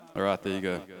All right, there you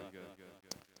go.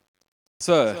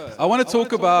 So, I want to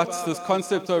talk about this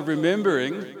concept of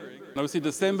remembering. And obviously,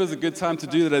 December is a good time to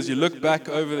do that as you look back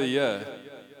over the year.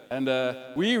 And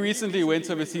we recently went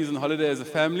overseas on holiday as a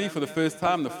family for the first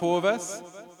time, the four of us.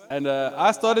 And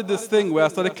I started this thing where I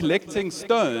started collecting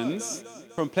stones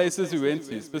from places we went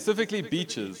to, specifically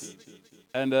beaches.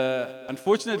 And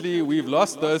unfortunately, we've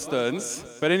lost those stones.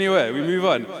 But anyway, we move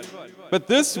on. But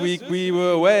this week, we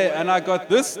were away, and I got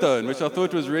this stone, which I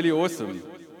thought was really awesome.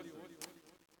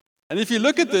 And if you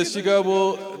look at this, you go,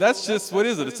 well, that's just, what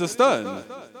is it? It's a stone.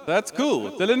 That's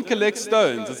cool. Dylan collects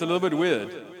stones. It's a little bit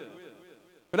weird.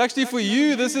 But actually, for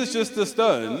you, this is just a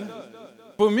stone.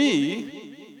 For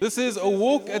me, this is a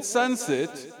walk at sunset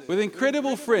with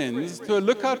incredible friends to a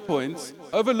lookout point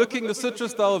overlooking the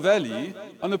Citrusdale Valley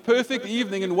on a perfect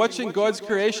evening and watching God's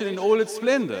creation in all its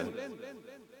splendor.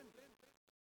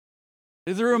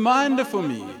 It's a reminder for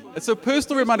me. It's a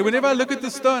personal reminder. Whenever I look at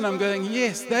the stone, I'm going,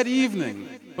 yes, that evening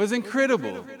was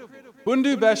incredible.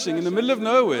 Bundu bashing in the middle of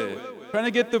nowhere, trying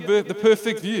to get the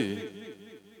perfect view.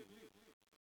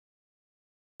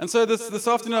 And so this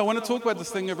afternoon, I want to talk about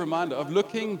this thing of reminder, of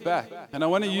looking back. And I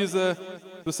want to use a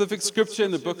specific scripture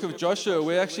in the book of Joshua,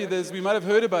 where actually we might have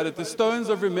heard about it, the stones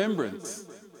of remembrance.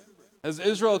 As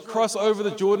Israel cross over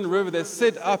the Jordan River, they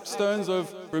set up stones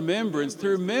of remembrance to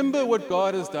remember what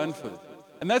God has done for them.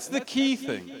 And that's the key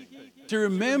thing, to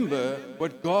remember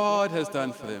what God has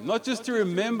done for them. Not just to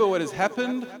remember what has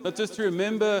happened, not just to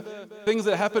remember things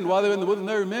that happened while they were in the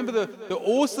wilderness. No, remember the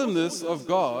awesomeness of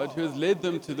God who has led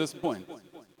them to this point.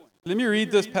 Let me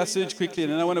read this passage quickly,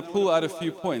 and then I want to pull out a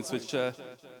few points, and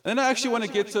then I actually want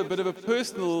to get to a bit of a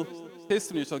personal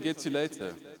testimony, which I'll get to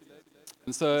later.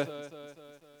 And so,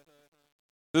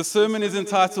 this sermon is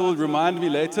entitled, Remind Me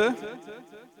Later.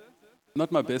 Not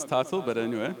my best title, but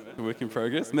anyway, a work in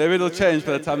progress. Maybe it'll change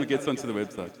by the time it gets onto the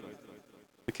website.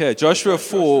 Okay, Joshua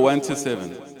 4,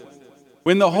 1-7.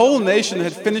 When the whole nation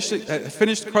had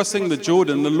finished crossing the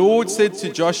Jordan, the Lord said to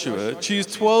Joshua, choose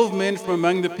 12 men from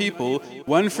among the people,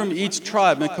 one from each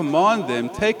tribe, and command them,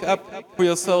 take up for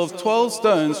yourselves 12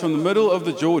 stones from the middle of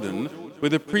the Jordan, where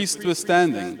the priests were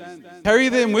standing. Carry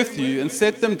them with you and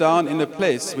set them down in the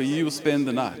place where you will spend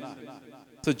the night.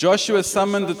 So Joshua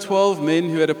summoned the 12 men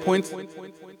he had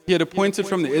appointed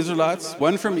from the Israelites,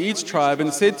 one from each tribe,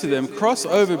 and said to them, cross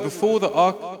over before the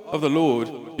ark of the Lord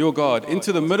your God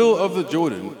into the middle of the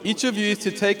Jordan. Each of you is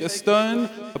to take a stone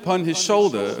upon his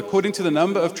shoulder, according to the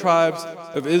number of tribes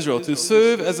of Israel, to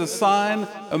serve as a sign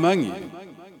among you.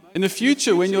 In the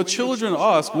future, when your children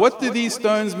ask, what do these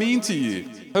stones mean to you?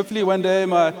 Hopefully one day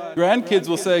my grandkids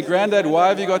will say, Granddad, why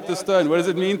have you got this stone? What does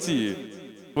it mean to you?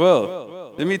 Well,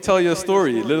 let me tell you a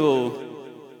story. Little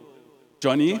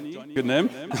Johnny, good name.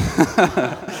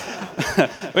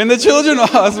 When the children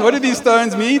ask, what do these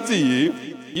stones mean to you?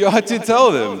 You are to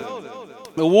tell them.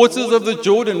 The waters of the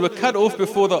Jordan were cut off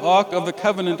before the ark of the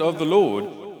covenant of the Lord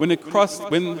when it crossed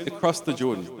the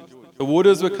Jordan. The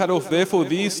waters were cut off. Therefore,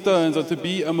 these stones are to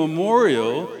be a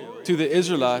memorial to the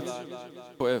Israelites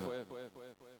forever.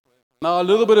 Now, a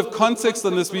little bit of context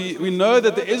on this. We know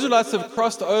that the Israelites have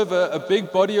crossed over a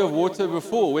big body of water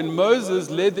before, when Moses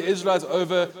led the Israelites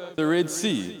over the Red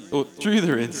Sea, or through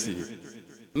the Red Sea.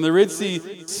 And the Red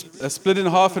Sea split in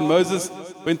half, and Moses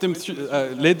led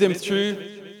them through.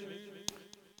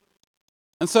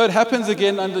 And so it happens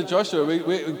again under Joshua,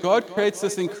 where God creates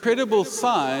this incredible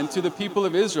sign to the people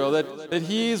of Israel that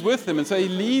He is with them. And so He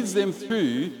leads them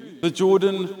through the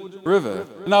Jordan River.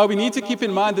 Now, we need to keep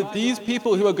in mind that these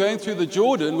people who are going through the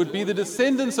Jordan would be the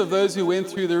descendants of those who went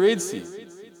through the Red Sea.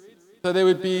 So there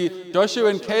would be Joshua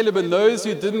and Caleb and those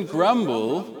who didn't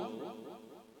grumble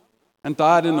and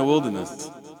died in the wilderness.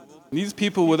 And these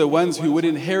people were the ones who would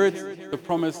inherit the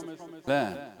promised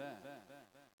land.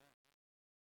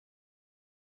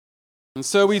 And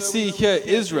so we see here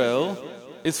Israel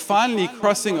is finally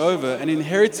crossing over and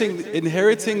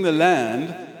inheriting the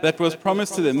land that was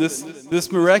promised to them,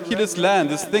 this miraculous land,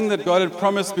 this thing that God had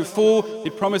promised before. He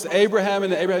promised Abraham in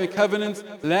the Abrahamic covenant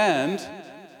land.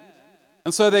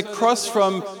 And so they cross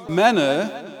from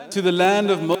manna to the land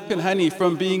of milk and honey,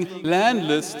 from being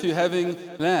landless to having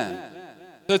land.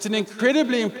 So it's an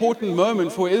incredibly important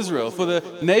moment for Israel, for the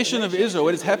nation of Israel.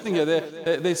 What is happening here,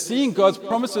 they're seeing God's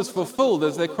promises fulfilled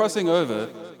as they're crossing over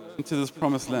into this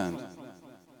promised land.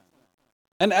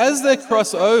 And as they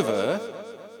cross over,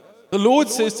 the Lord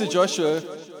says to Joshua,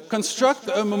 construct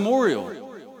a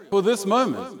memorial for this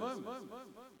moment.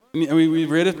 And we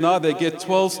read it now. They get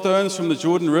 12 stones from the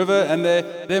Jordan River and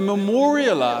they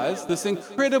memorialize this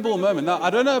incredible moment. Now, I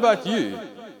don't know about you,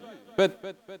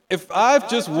 but if I've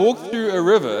just walked through a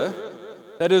river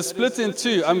that is split in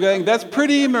two, I'm going, that's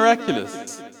pretty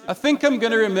miraculous. I think I'm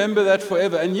going to remember that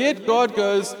forever. And yet God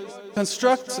goes,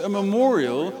 construct a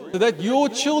memorial so that your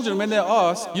children, when they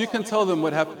ask, you can tell them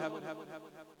what happened. And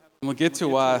we'll get to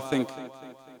why I think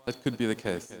that could be the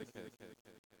case.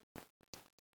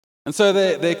 And so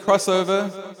they cross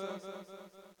over,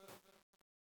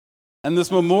 and this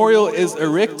memorial is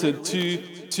erected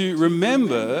to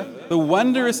remember the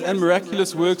wondrous and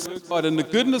miraculous works of God and the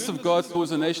goodness of God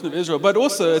towards the nation of Israel. But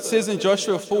also, it says in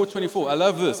Joshua 4:24, I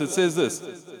love this, it says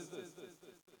this.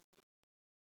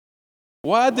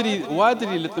 Why did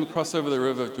he let them cross over the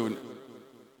river of Jordan?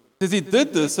 Because he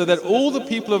did this so that all the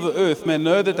people of the earth may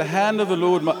know that the hand of the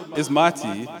Lord is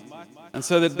mighty, and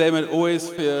so that they may always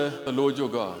fear the Lord your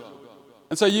God.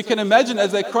 And so you can imagine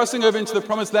as they're crossing over into the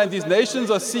promised land, these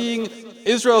nations are seeing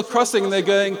Israel crossing and they're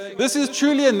going, this is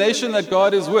truly a nation that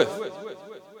God is with.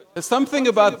 There's something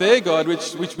about their God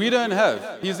which we don't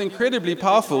have. He's incredibly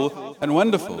powerful and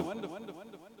wonderful.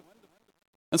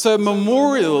 And so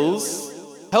memorials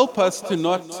help us to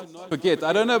not forget.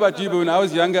 I don't know about you, but when I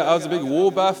was younger, I was a big war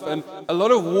buff, and a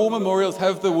lot of war memorials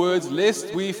have the words,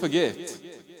 lest we forget.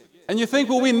 And you think,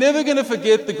 well, we're never going to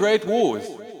forget the great wars.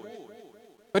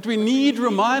 But we need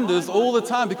reminders all the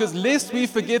time, because lest we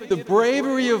forget the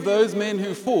bravery of those men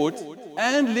who fought,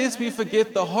 and lest we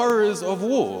forget the horrors of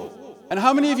war. And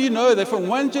how many of you know that from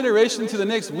one generation to the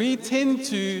next, we tend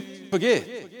to forget?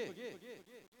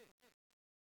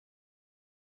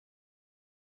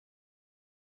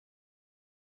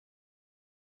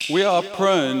 We are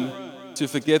prone to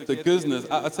forget the goodness.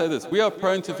 I'd say this. We are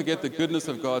prone to forget the goodness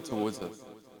of God towards us.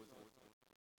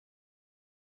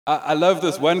 I love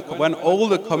this. One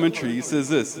older commentary says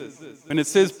this. When it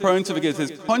says prone to forget, it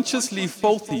says consciously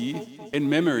faulty in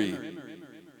memory.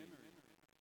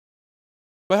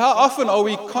 But how often are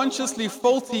we consciously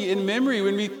faulty in memory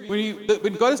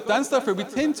when God has done stuff for us? We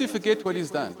tend to forget what He's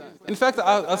done. In fact,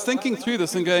 I was thinking through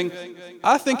this and going,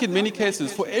 I think in many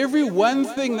cases, for every one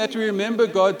thing that we remember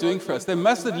God doing for us, there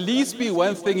must at least be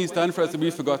one thing He's done for us that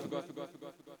we've forgotten.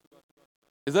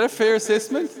 Is that a fair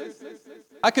assessment?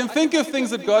 I can think of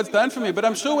things that God's done for me, but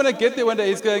I'm sure when I get there one day,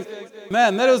 He's going,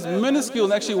 man, that was minuscule,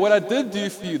 and actually what I did do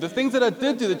for you, the things that I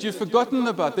did do that you've forgotten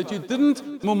about, that you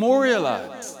didn't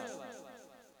memorialize.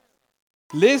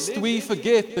 Lest we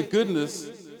forget the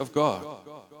goodness of God.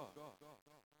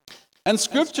 And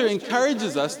Scripture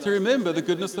encourages us to remember the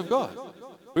goodness of God.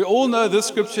 We all know this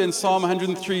scripture in Psalm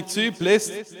 103:2,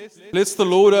 bless the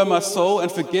Lord, O my soul, and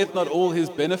forget not all His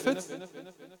benefits.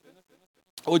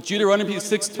 Or Deuteronomy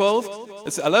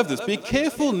 6:12, I love this. Be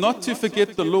careful not to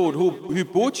forget the Lord who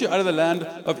brought you out of the land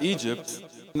of Egypt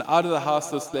and out of the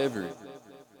house of slavery.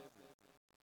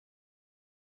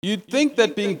 You'd think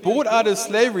that being brought out of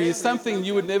slavery is something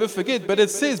you would never forget, but it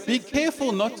says, be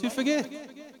careful not to forget.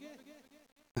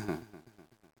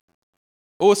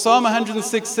 Or Psalm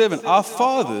 106:7, our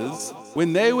fathers,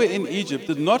 when they were in Egypt,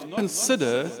 did not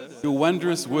consider your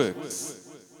wondrous works.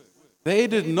 They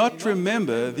did not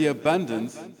remember the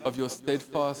abundance of your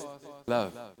steadfast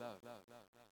love.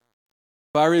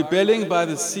 By rebelling by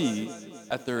the sea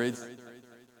at the Red Sea.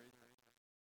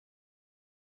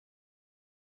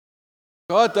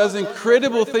 God does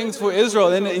incredible things for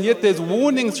Israel, and yet there's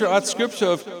warnings throughout Scripture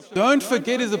of don't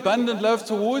forget His abundant love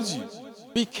towards you.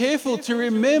 Be careful to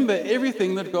remember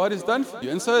everything that God has done for you.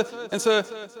 And so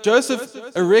Joseph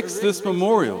erects this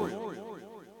memorial.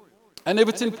 And if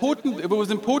it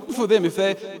was important for them, if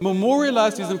they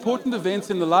memorialized these important events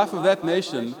in the life of that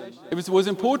nation, if it was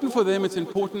important for them, it's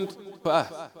important for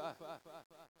us.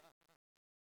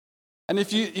 And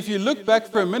if you look back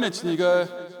for a minute and you go,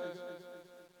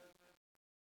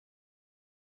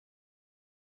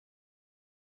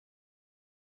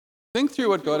 think through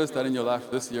what God has done in your life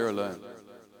this year alone.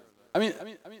 I mean,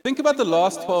 think about the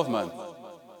last 12 months.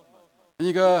 And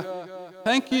you go,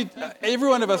 thank you, every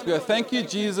one of us go, thank you,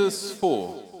 Jesus,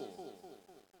 for.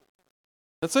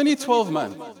 That's only 12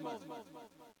 months.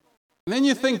 And then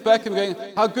you think back and going,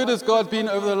 how good has God been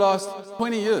over the last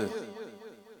 20 years?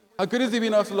 How good has He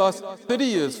been over the last 30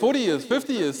 years, 40 years,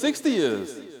 50 years, 60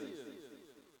 years?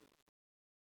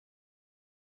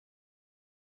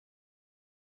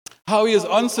 How He has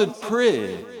answered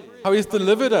prayer, how He's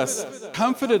delivered us,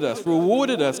 comforted us,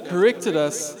 rewarded us, corrected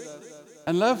us,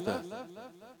 and loved us.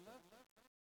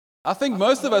 I think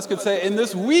most of us could say in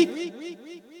this week,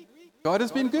 God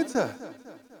has been good to us.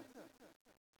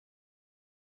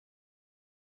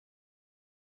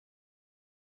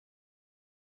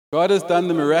 God has done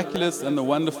the miraculous and the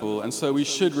wonderful, and so we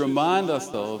should remind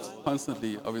ourselves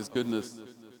constantly of His goodness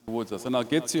towards us. And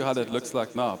I'll get to how that looks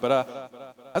like now. But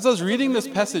as I was reading this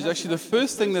passage, actually the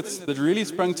first thing that really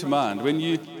sprung to mind, when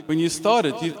you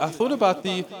started, I thought about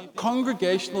the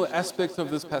congregational aspect of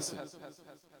this passage.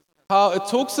 How it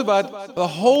talks about the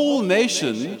whole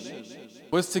nation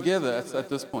was together at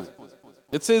this point.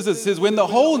 It says, when the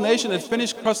whole nation had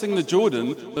finished crossing the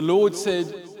Jordan, the Lord said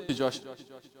to Joshua.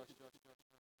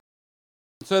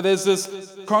 So there's this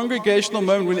congregational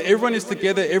moment when everyone is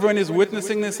together, everyone is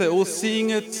witnessing this, they're all seeing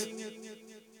it,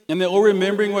 and they're all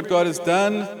remembering what God has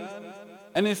done.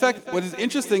 And in fact, what is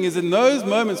interesting is in those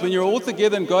moments when you're all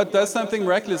together and God does something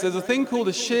miraculous, there's a thing called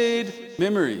a shared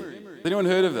memory. Has anyone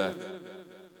heard of that?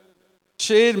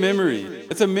 Shared memory.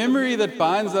 It's a memory that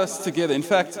binds us together. In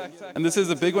fact, and this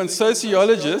is a big one,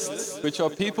 sociologists, which are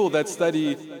people that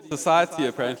study society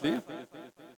apparently,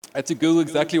 had to Google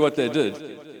exactly what they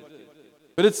did.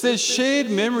 But it says shared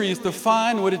memories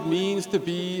define what it means to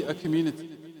be a community.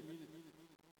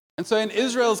 And so in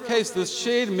Israel's case, this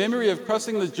shared memory of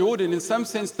crossing the Jordan in some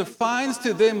sense defines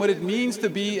to them what it means to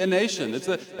be a nation. It's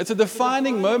a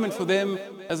defining moment for them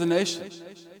as a nation.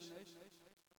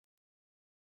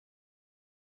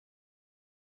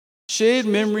 Shared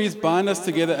memories bind us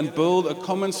together and build a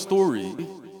common story.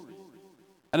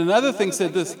 And another thing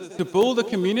said this, to build a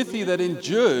community that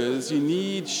endures, you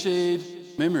need shared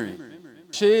memory.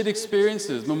 Shared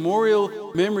experiences,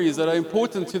 memorial memories that are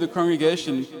important to the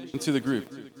congregation and to the group.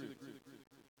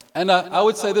 And I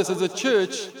would say this, as a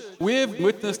church, we have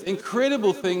witnessed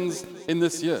incredible things in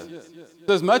this year.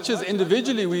 So as much as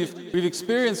individually we've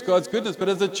experienced God's goodness, but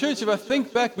as a church, if I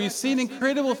think back, we've seen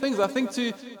incredible things. I think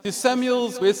to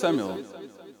Samuel's, where's Samuel?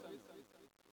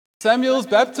 Samuel's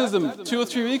baptism 2 or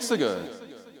 3 weeks ago.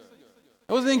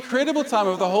 It was an incredible time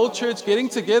of the whole church getting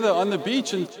together on the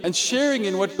beach and sharing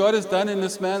in what God has done in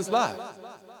this man's life.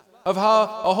 Of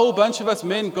how a whole bunch of us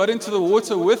men got into the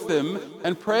water with him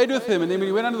and prayed with him, and then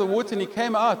we went under the water and he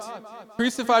came out,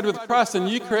 crucified with Christ, a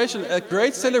new creation. A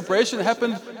great celebration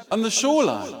happened on the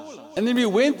shoreline. And then we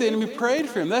went there and we prayed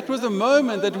for him. That was a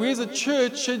moment that we as a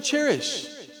church should cherish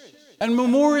and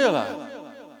memorialize.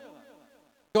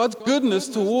 God's goodness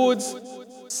towards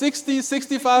 60,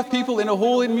 65 people in a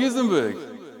hall in Muizenberg.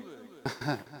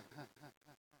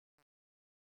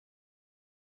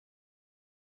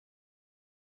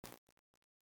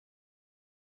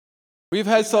 We've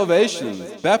had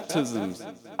salvations, baptisms,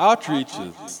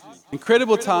 outreaches,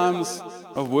 incredible times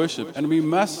of worship, and we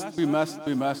must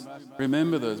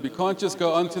remember those. We can't just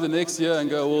go on to the next year and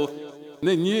go, well,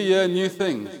 new year, new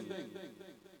things.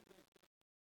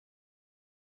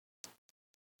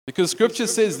 Because Scripture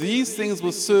says these things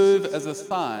will serve as a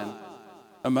sign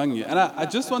among you. And I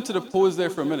just wanted to pause there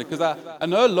for a minute, because I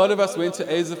know a lot of us went to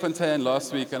Muizenberg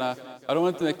last week, and I don't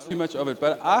want to make too much of it,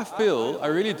 but I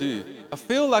really do, I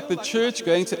feel like the church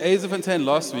going to Muizenberg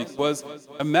last week was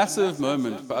a massive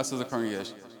moment for us as a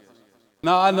congregation.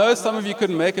 Now, I know some of you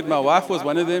couldn't make it. My wife was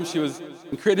one of them. She was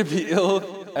incredibly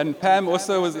ill, and Pam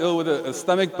also was ill with a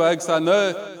stomach bug, so I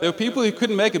know there were people who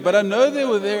couldn't make it, but I know they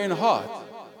were there in heart.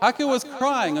 Heike was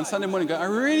crying on Sunday morning, going, I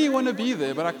really want to be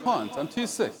there, but I can't. I'm too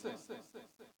sick.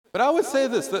 But I would say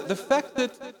this, that the fact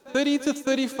that 30 to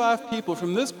 35 people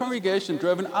from this congregation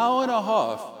drove an hour and a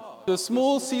half to a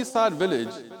small seaside village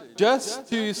just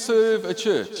to serve a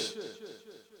church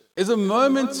is a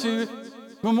moment to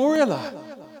memorialize.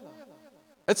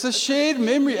 It's a shared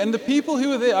memory, and the people who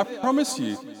were there, I promise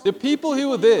you, the people who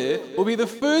were there will be the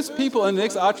first people in the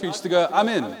next outreach to go, I'm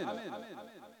in.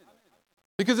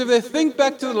 Because if they think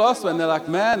back to the last one, they're like,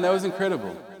 man, that was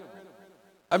incredible.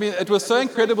 I mean, it was so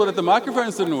incredible that the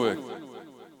microphones didn't work.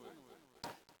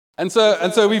 And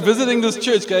so we're visiting this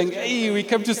church going, hey, we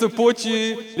come to support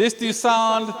you, let's do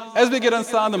sound. As we get on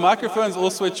sound, the microphones all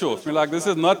switch off. We're like, this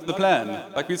is not the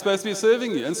plan. Like, we're supposed to be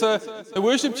serving you. And so the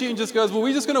worship team just goes, well,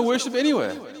 we're just going to worship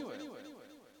anyway.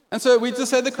 And so we just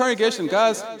said to the congregation,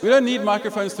 guys, we don't need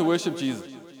microphones to worship Jesus.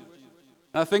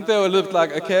 And I think they were looked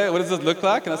like, okay, what does this look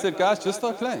like? And I said, guys, just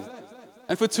start playing.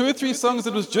 And for 2 or 3 songs,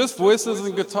 it was just voices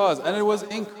and guitars, and it was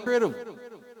incredible.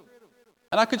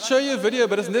 And I could show you a video,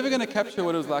 but it's never going to capture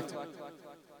what it was like to me.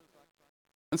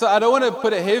 And so I don't want to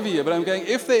put it heavier, but I'm going,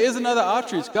 if there is another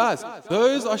outreach, guys,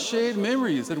 those are shared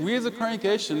memories that we as a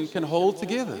congregation can hold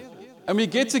together. And we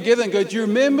get together and go, do you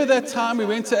remember that time we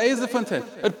went to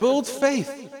Muizenberg? It builds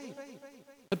faith.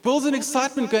 It builds an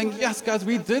excitement going, yes, guys,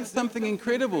 we did something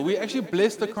incredible. We actually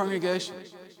blessed the congregation.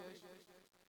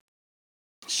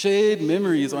 Shared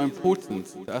memories are important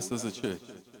to us as a church.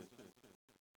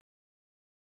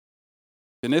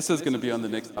 Vanessa is going to be on the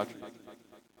next outreach.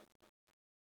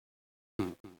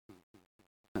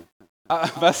 I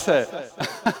must say,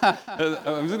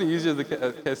 I'm just going to use you as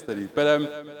a case study.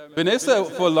 But Vanessa,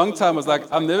 for a long time, was like,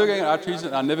 I'm never going to outreach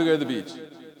and I'll never go to the beach.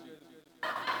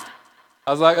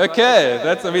 I was like, okay,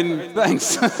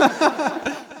 thanks.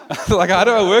 Like, how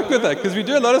do I work with that? Because we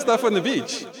do a lot of stuff on the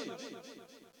beach.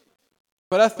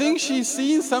 But I think she's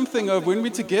seen something of when we're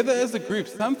together as a group,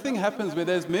 something happens where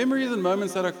there's memories and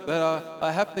moments that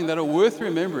are happening that are worth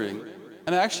remembering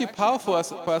and are actually powerful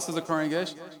for us as a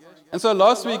congregation. And so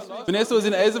last week, Vanessa was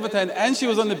in Azerbaijan and she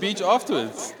was on the beach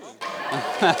afterwards.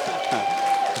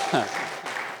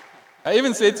 I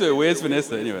even said to her, where's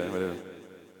Vanessa? Anyway, whatever.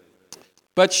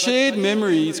 But shared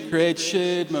memories create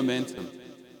shared momentum.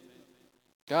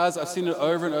 Guys, I've seen it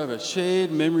over and over.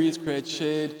 Shared memories create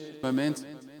shared momentum.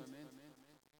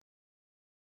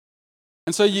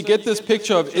 And so you get this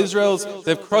picture of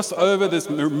they've crossed over, this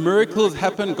miracles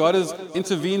happened, God has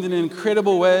intervened in an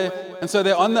incredible way. And so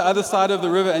they're on the other side of the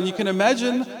river, and you can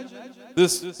imagine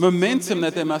this momentum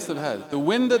that they must have had. The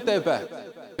wind at their back,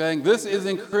 going, this is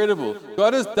incredible.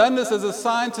 God has done this as a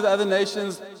sign to the other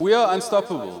nations. We are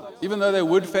unstoppable, even though they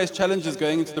would face challenges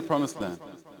going into the promised land.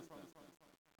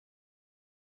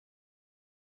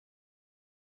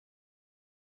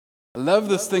 I love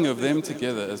this thing of them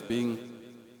together as being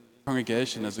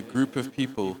congregation, as a group of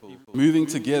people moving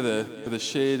together with a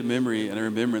shared memory and a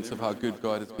remembrance of how good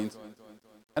God has been to them.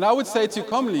 And I would say to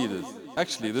comm leaders,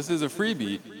 actually, this is a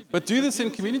freebie, but do this in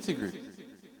community groups.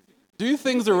 Do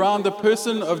things around the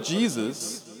person of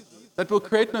Jesus that will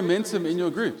create momentum in your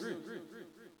groups.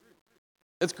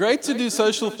 It's great to do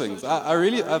social things.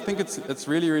 I think it's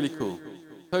really, really cool.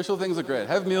 Social things are great.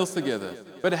 Have meals together.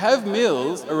 But have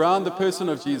meals around the person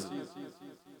of Jesus.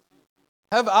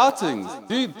 Have outings.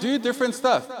 Do different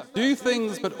stuff. Do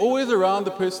things, but always around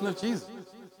the person of Jesus.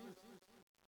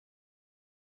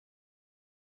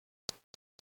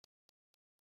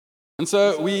 And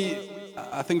so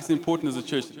I think it's important as a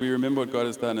church that we remember what God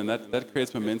has done, and that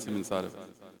creates momentum inside of us.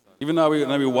 Even though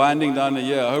we're winding down a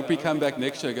year, I hope we come back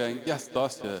next year going, yes,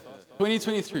 last year,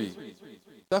 2023.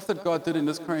 Stuff that God did in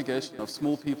this congregation of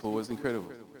small people was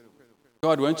incredible.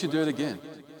 God, won't you do it again?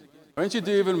 Won't you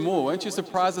do even more? Won't you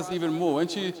surprise us even more?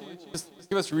 Won't you just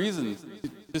give us reasons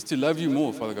just to love you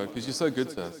more, Father God, because you're so good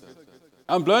to us.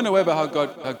 I'm blown away by how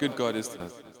good God is to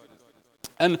us.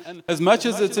 And as much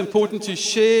as it's important to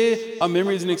share our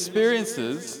memories and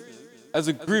experiences as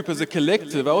a group, as a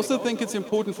collective, I also think it's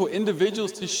important for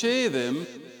individuals to share them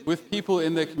with people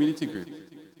in their community group.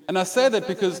 And I say that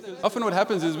because often what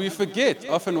happens is we forget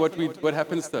often what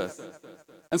happens to us.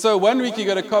 And so one week you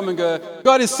got to come and go,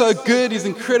 God is so good, He's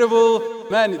incredible,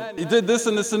 man, He did this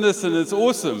and this and this, and it's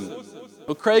awesome.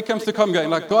 Well, Craig comes to come going,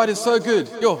 like, God is so good,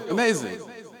 yo, amazing.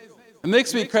 The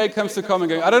next week Craig comes to come and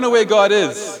going, I don't know where God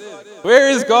is. Where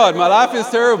is God? My life is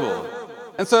terrible.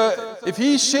 And so if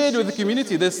he shared with the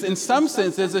community, in some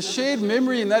sense, there's a shared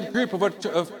memory in that group of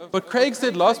what Craig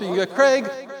said last week. You go, Craig,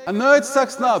 I know it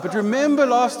sucks now, but remember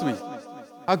last week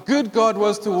how good God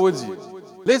was towards you.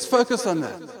 Let's focus on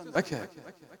that. Okay.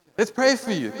 Let's pray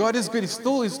for you. God is good. He's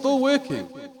still working.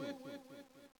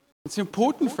 It's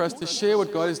important for us to share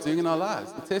what God is doing in our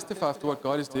lives, to testify to what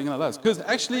God is doing in our lives. Because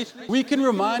actually, we can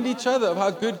remind each other of how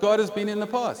good God has been in the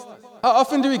past. How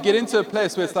often do we get into a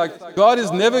place where it's like, God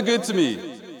is never good to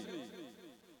me?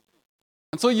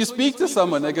 Until you speak to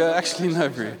someone, they go, actually, no,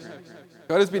 bro.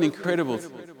 God has been incredible to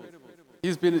me.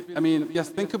 He's been, yes,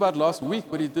 think about last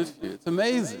week, what He did for you. It's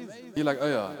amazing. You're like, oh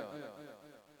yeah.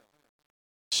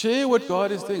 Share what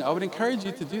God is doing. I would encourage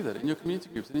you to do that in your community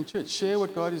groups and in church. Share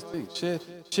what God is doing.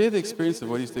 Share the experience of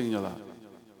what He's doing in your life.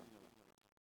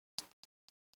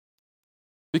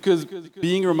 Because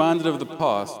being reminded of the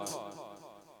past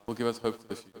will give us hope for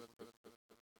the future.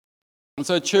 And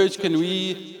so, church, can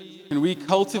we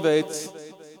cultivate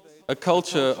a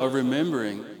culture of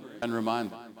remembering and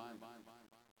reminding?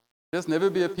 Let's never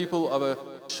be a people of a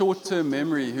short-term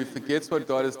memory who forgets what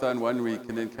God has done one week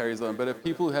and then carries on, but a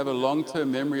people who have a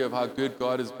long-term memory of how good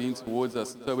God has been towards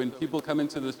us. So when people come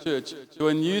into this church who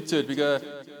are new to it, we go,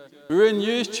 we're a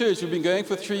newish church, we've been going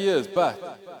for 3 years,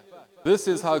 but this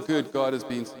is how good God has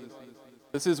been to us.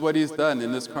 This is what He's done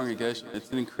in this congregation. It's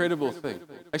an incredible thing.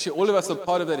 Actually, all of us are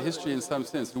part of that history in some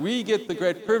sense. We get the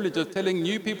great privilege of telling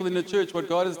new people in the church what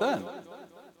God has done.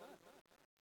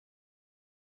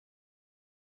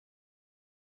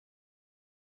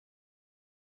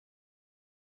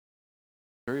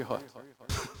 Very hot.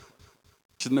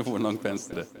 Shouldn't have worn long pants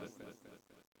today.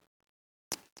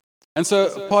 And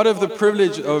so part of the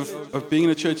privilege of being in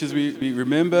a church is we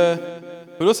remember,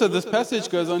 but also this passage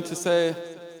goes on to say,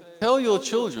 tell your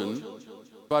children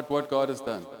about what God has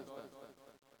done.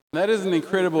 And that is an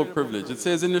incredible privilege. It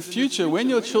says, in the future, when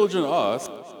your children ask,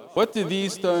 what do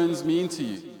these stones mean to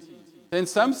you? In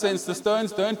some sense, the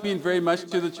stones don't mean very much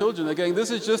to the children. They're going,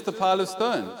 this is just a pile of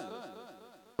stones.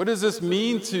 What does this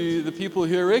mean to the people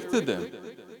who erected them?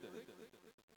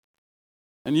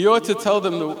 And you are to tell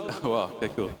them, wow, okay,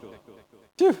 cool.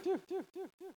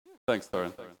 Thanks,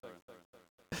 Thorin.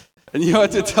 And you are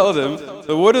to tell them,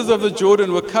 the waters of the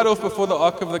Jordan were cut off before the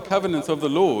ark of the covenant of the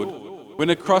Lord when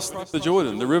it crossed the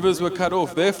Jordan. The rivers were cut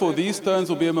off. Therefore, these stones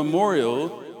will be a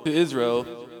memorial to Israel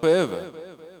forever.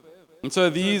 And so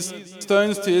these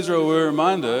stones to Israel were a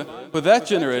reminder for that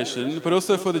generation, but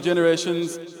also for the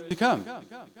generations to come.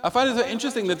 I find it so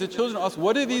interesting that the children ask,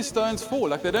 what are these stones for?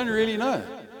 Like they don't really know.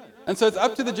 And so it's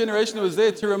up to the generation who was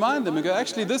there to remind them and go,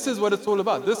 actually, this is what it's all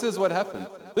about. This is what happened.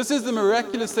 This is the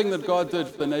miraculous thing that God did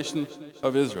for the nation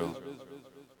of Israel.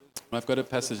 I've got a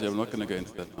passage here. I'm not going to go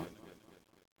into that now.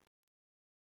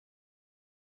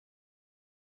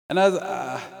 And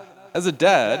as a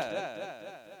dad,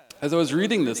 as I was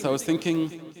reading this, I was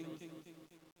thinking,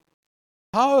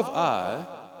 how have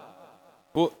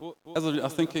as I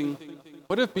was thinking,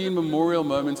 what have been memorial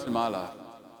moments in my life?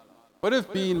 What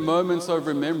have been moments of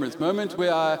remembrance, moments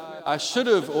where I should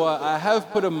have or I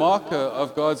have put a marker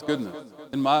of God's goodness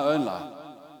in my own life?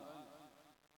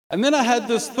 And then I had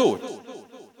this thought,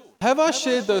 have I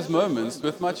shared those moments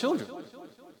with my children?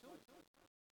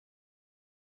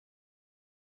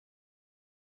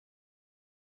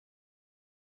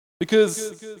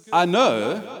 Because I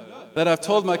know that I've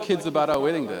told my kids about our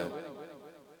wedding day.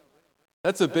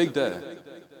 That's a big day.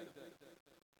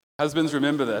 Husbands,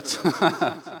 remember that.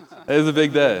 It is a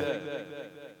big day.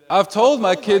 I've told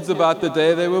my kids about the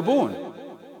day they were born,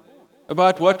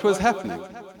 about what was happening,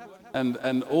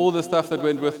 and all the stuff that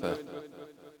went with it.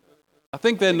 I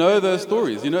think they know those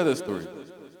stories. You know those stories.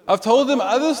 I've told them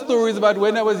other stories about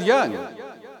when I was young.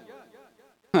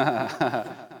 And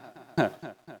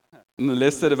the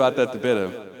less said about that, the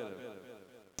better.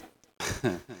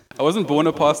 I wasn't born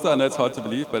a pastor. I know it's hard to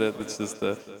believe, but it's just...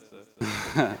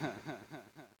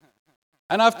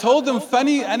 And I've told them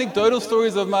funny anecdotal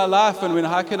stories of my life and when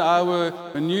Heike and I were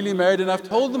newly married, and I've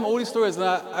told them all these stories, and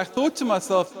I thought to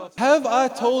myself, have I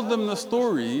told them the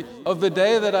story of the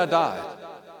day that I died?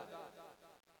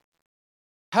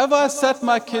 Have I sat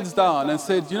my kids down and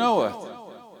said, you know what?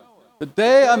 The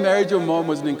day I married your mom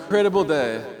was an incredible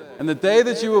day, and the day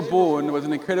that you were born was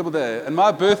an incredible day, and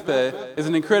my birthday is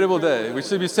an incredible day, which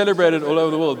should be celebrated all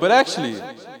over the world. But actually,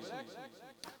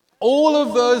 all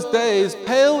of those days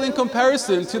pale in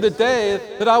comparison to the day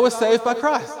that I was saved by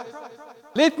Christ.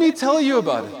 Let me tell you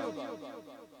about it.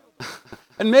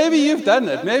 And maybe you've done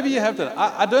it. Maybe you have done it.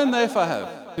 I don't know if I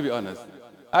have, to be honest.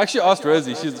 I actually asked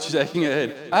Rosie. She's shaking her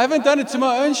head. I haven't done it, to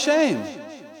my own shame.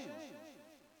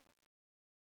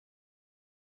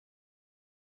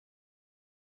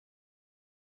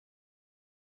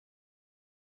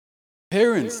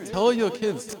 Parents, tell your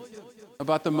kids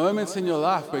about the moments in your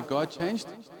life where God changed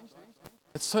you.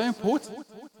 It's so important.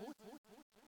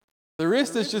 The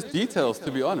rest is just details,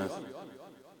 to be honest.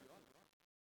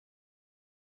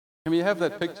 Can we have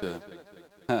that picture?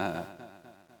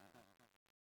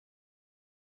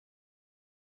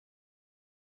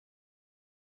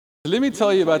 Let me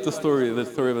tell you about the story of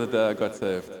the day I got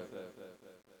saved.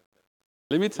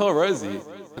 Let me tell Rosie. You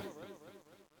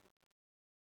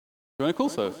want to call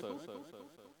Soph?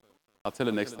 I'll tell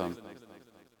her next time.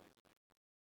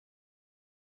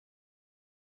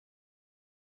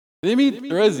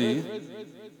 Rosie,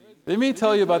 let me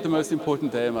tell you about the most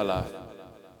important day in my life.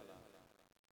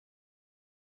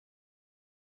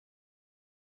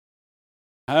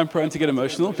 I'm prone to get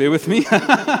emotional. Bear with me.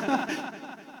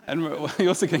 And you're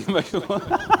also getting emotional.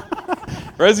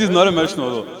 Rosie's not emotional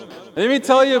at all. Let me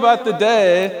tell you about the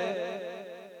day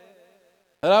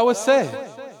that I was saved.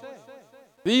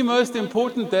 The most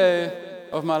important day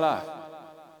of my life.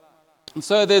 And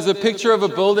so there's a picture of a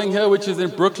building here which is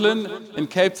in Brooklyn, in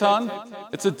Cape Town.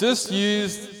 It's a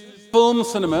disused film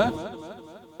cinema.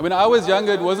 When I was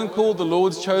younger, it wasn't called the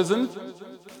Lord's Chosen.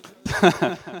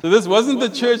 So this wasn't the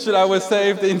church that I was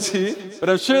saved into, but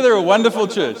I'm sure they're a wonderful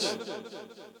church.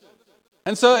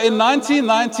 And so in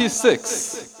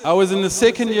 1996, I was in the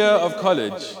second year of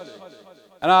college.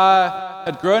 And I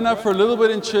had grown up for a little bit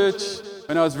in church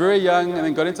when I was very young, and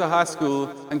then got into high school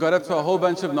and got up to a whole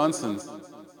bunch of nonsense.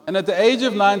 And at the age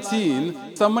of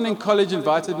 19, someone in college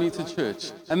invited me to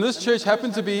church. And this church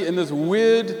happened to be in this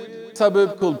weird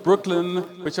suburb called Brooklyn,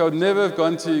 which I would never have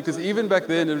gone to, because even back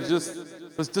then it was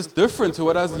just different to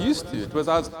what I was used to.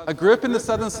 I grew up in the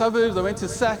southern suburbs. I went to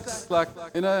Saks,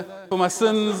 for my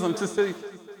sins. I'm just saying.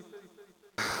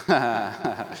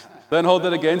 Don't hold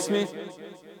that against me.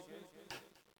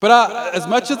 But as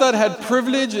much as I'd had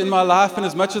privilege in my life and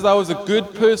as much as I was a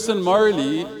good person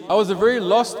morally, I was a very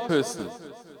lost person.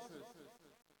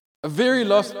 A very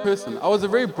lost person. I was a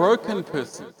very broken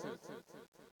person.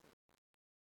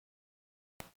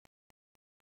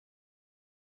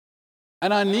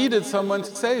 And I needed someone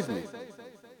to save me.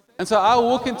 And so I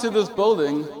walk into this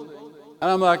building, and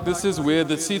I'm like, this is weird.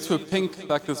 The seats were pink,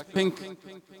 like this pink,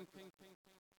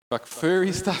 like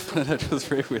furry stuff, and it was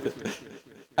very weird.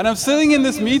 And I'm sitting in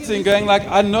this meeting going like,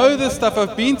 I know this stuff,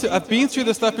 I've been through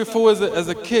this stuff before as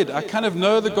a kid. I kind of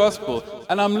know the gospel.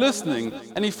 And I'm listening,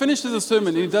 and he finishes a sermon,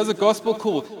 and he does a gospel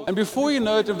call. And before you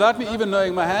know it, without me even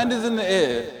knowing, my hand is in the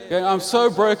air, going, I'm so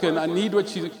broken, I need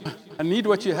what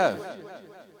you have.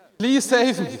 Please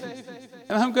save me.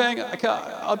 And I'm going, okay,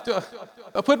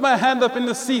 I'll put my hand up in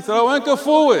the seat, and I won't go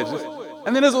forward.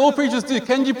 And then as all preachers do,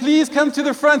 can you please come to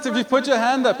the front if you put your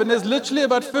hand up? And there's literally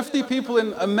about 50 people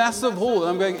in a massive hall. And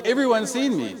I'm going, everyone's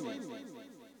seen me.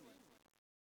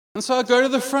 And so I go to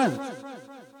the front.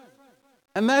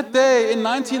 And that day in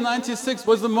 1996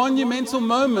 was the monumental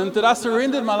moment that I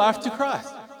surrendered my life to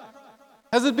Christ.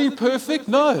 Has it been perfect?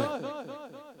 No.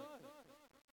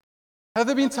 Have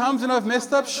there been times when I've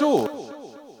messed up? Sure.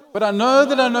 But I know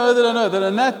that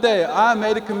on that day I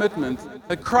made a commitment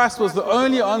that Christ was the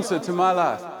only answer to my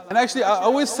life. And actually, I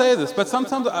always say this, but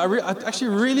sometimes I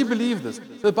actually really believe this.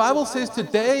 The Bible says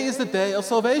today is the day of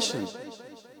salvation.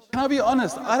 Can I be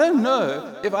honest? I don't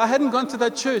know if I hadn't gone to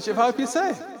that church, if I would be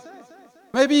saved.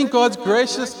 Maybe in God's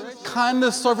gracious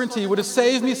kindness, sovereignty, He would have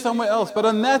saved me somewhere else. But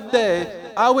on that day,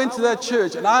 I went to that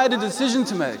church and I had a decision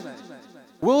to make.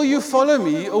 Will you follow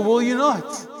me or will you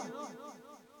not?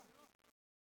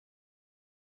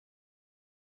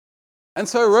 And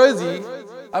so, Rosie,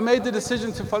 I made the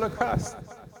decision to follow Christ.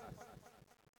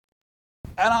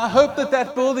 And I hope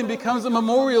that building becomes a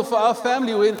memorial for our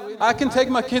family when I can take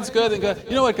my kids go there and go,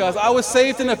 you know what, guys, I was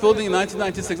saved in that building in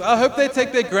 1996. I hope they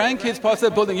take their grandkids past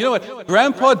that building. You know what,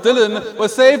 Grandpa Dylan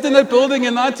was saved in that building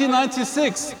in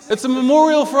 1996. It's a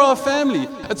memorial for our family.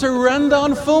 It's a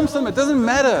rundown film cinema. It doesn't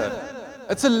matter.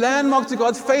 It's a landmark to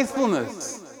God's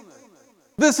faithfulness.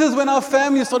 This is when our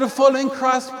family started following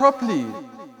Christ properly.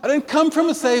 I didn't come from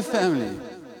a saved family.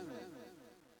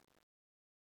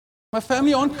 My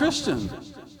family aren't Christian.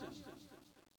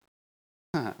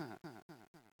 I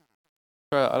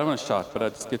don't want to shout, but I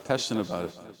just get passionate about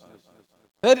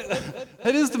it.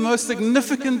 That is the most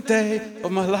significant day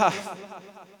of my life.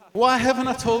 Why haven't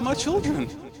I told my children?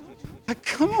 Like,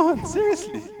 come on,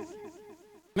 seriously.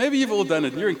 Maybe you've all done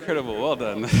it. You're incredible. Well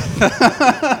done.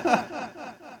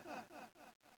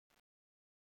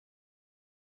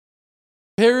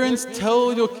 Parents,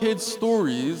 tell your kids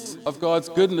stories of God's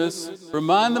goodness,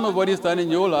 remind them of what He's done in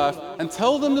your life, and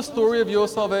tell them the story of your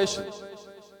salvation.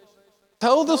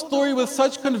 Tell the story with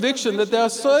such conviction that they are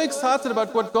so excited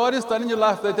about what God has done in your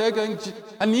life that they're going,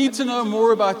 I need to know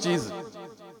more about Jesus.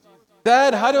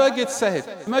 Dad, how do I get saved?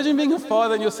 Imagine being a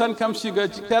father and your son comes to you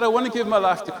and goes, Dad, I want to give my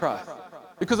life to Christ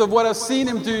because of what I've seen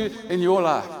Him do in your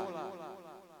life.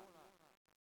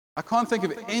 I can't think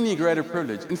of any greater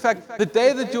privilege. In fact, the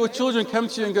day that your children come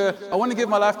to you and go, I want to give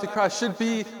my life to Christ, should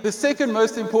be the second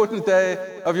most important day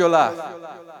of your life.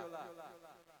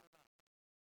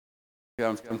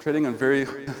 Yeah, I'm treading on very,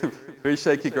 very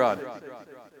shaky ground.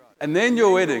 And then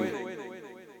your wedding.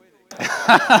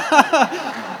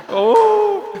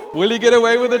 Oh, will he get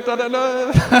away with it? I don't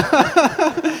know.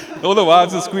 All the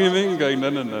wives are screaming, going,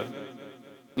 no.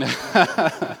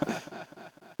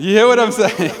 You hear what I'm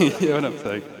saying? You hear what I'm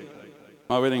saying?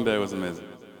 My wedding day was amazing.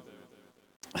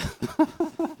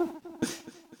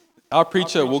 Our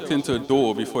preacher walked into a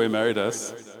door before he married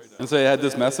us, and so he had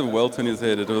this massive welt on his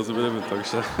head. It was a bit of a dog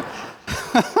show.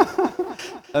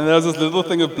 And there was this little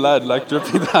thing of blood like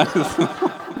dripping down his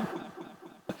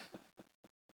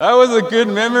That was a good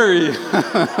memory.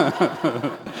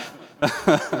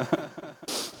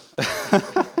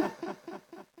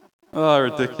 Oh,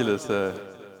 ridiculous.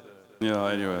 Yeah,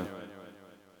 anyway.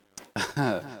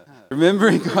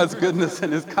 Remembering God's goodness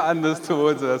and His kindness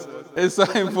towards us is so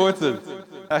important,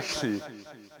 actually.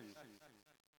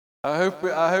 I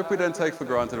hope we don't take for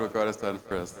granted what God has done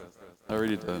for us. I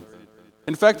really don't.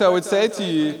 In fact, I would say to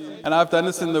you, and I've done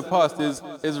this in the past,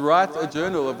 is write a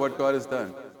journal of what God has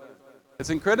done. It's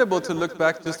incredible to look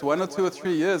back just 1 or 2 or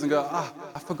 3 years and go,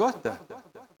 I forgot that.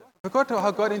 I forgot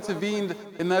how God intervened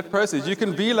in that process. You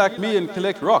can be like me and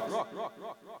collect rocks.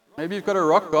 Maybe you've got a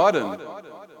rock garden.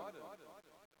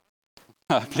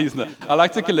 Please no. I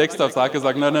like to collect stuff. So I was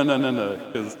like, no.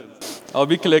 Because I'll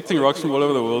be collecting rocks from all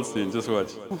over the world soon. Just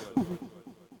watch.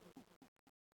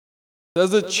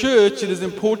 As a church, it is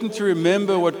important to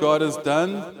remember what God has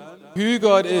done, who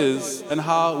God is and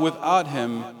how without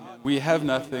Him we have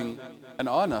nothing and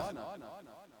are nothing.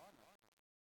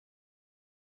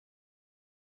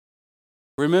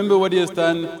 Remember what He has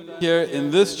done here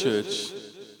in this church,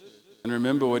 and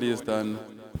remember what He has done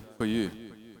for you.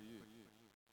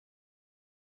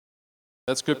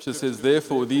 That scripture says,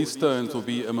 therefore these stones will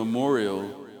be a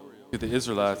memorial to the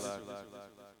Israelites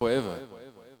forever.